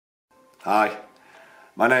Hi,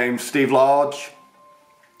 my name's Steve Large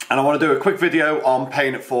and I want to do a quick video on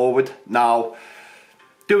paying it forward. Now,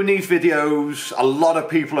 doing these videos, a lot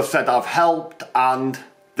of people have said I've helped and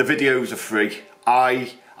the videos are free.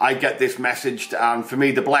 I get this messaged, and for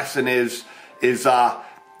me the blessing is that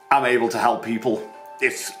I'm able to help people.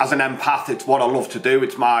 It's, as an empath, it's what I love to do.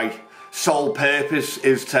 It's my sole purpose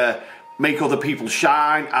is to make other people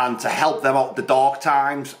shine and to help them out the dark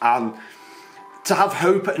times and to have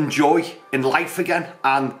hope and joy in life again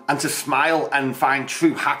and to smile and find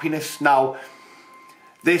true happiness. Now,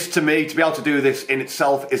 this to me, to be able to do this in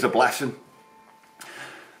itself is a blessing.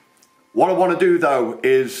 What I want to do though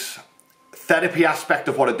is, therapy aspect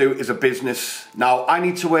of what I do is a business. Now, I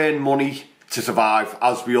need to earn money to survive,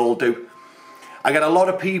 as we all do. I get a lot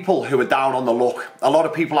of people who are down on the luck, a lot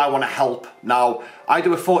of people I want to help. Now, I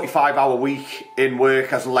do a 45-hour week in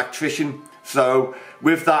work as an electrician. So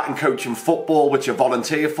with that and coaching football, which I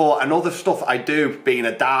volunteer for, and other stuff I do, being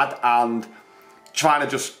a dad and trying to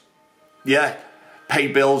just, pay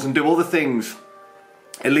bills and do other things,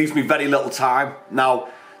 it leaves me very little time. Now,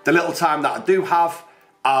 the little time that I do have,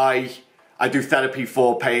 I do therapy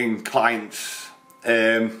for paying clients.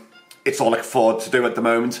 It's all I can afford to do at the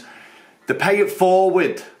moment. The pay it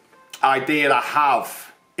forward idea I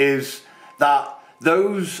have is that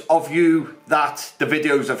those of you that the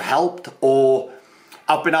videos have helped, or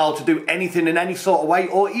have been able to do anything in any sort of way,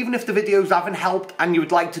 or even if the videos haven't helped and you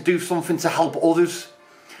would like to do something to help others,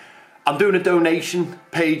 I'm doing a donation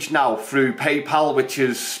page now through PayPal, which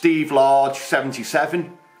is Steve Large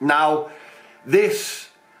 77. Now, this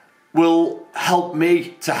will help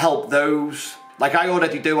me to help those. Like, I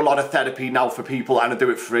already do a lot of therapy now for people and I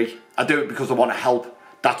do it free. I do it because I want to help.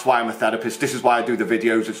 That's why I'm a therapist. This is why I do the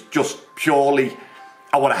videos. It's just purely,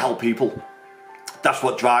 I want to help people. That's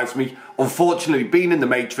what drives me. Unfortunately, being in the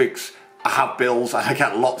matrix, I have bills and I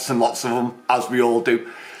get lots and lots of them, as we all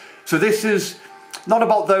do. So this is not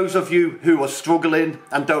about those of you who are struggling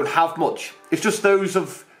and don't have much. It's just those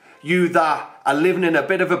of you that are living in a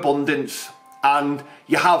bit of abundance and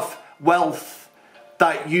you have wealth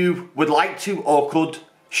that you would like to or could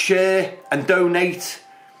share and donate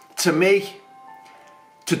to me,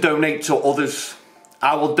 to donate to others.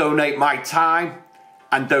 I will donate my time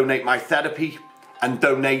and donate my therapy and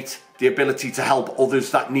donate the ability to help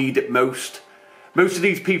others that need it most. Most of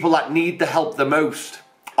these people that need the help the most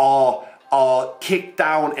are kicked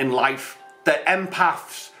down in life. They're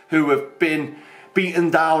empaths who have been beaten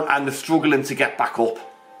down and they're struggling to get back up.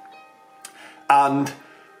 And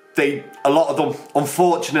a lot of them,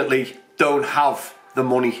 unfortunately, don't have the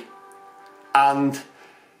money. And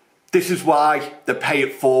this is why the pay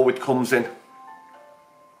it forward comes in.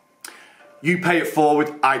 You pay it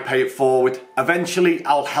forward, I pay it forward. Eventually,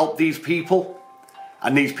 I'll help these people,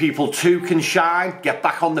 and these people too can shine, get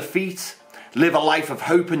back on their feet, live a life of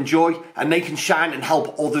hope and joy, and they can shine and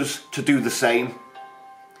help others to do the same.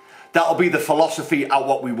 That'll be the philosophy at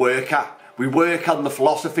what we work at. We work on the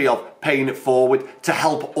philosophy of paying it forward to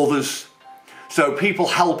help others. So people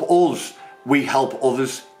help us, we help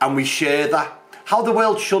others, and we share that. How the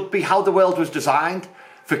world should be, how the world was designed,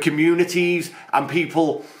 for communities and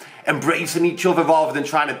people embracing each other rather than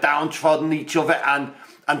trying to downtrodden each other and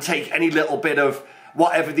take any little bit of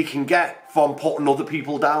whatever they can get from putting other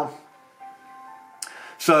people down.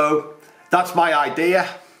 So that's my idea.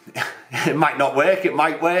 It might not work, it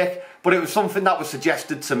might work, but it was something that was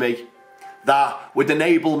suggested to me that would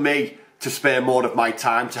enable me to spare more of my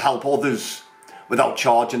time to help others without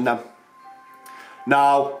charging them.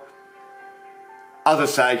 Now, as I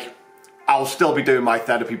say, I'll still be doing my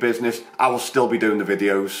therapy business. I will still be doing the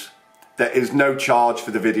videos. There is no charge for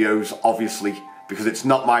the videos, obviously, because it's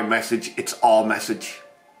not my message, it's our message.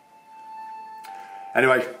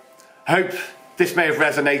 Anyway, I hope this may have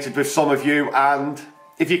resonated with some of you, and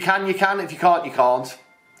if you can, you can. If you can't, you can't.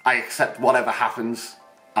 I accept whatever happens.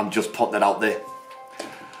 I'm just putting it out there.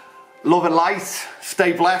 Love and light.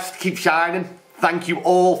 Stay blessed. Keep shining. Thank you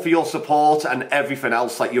all for your support and everything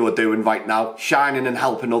else that you are doing right now. Shining and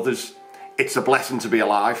helping others. It's a blessing to be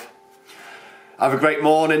alive. Have a great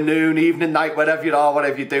morning, noon, evening, night, wherever you are,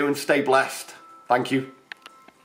 whatever you're doing. Stay blessed. Thank you.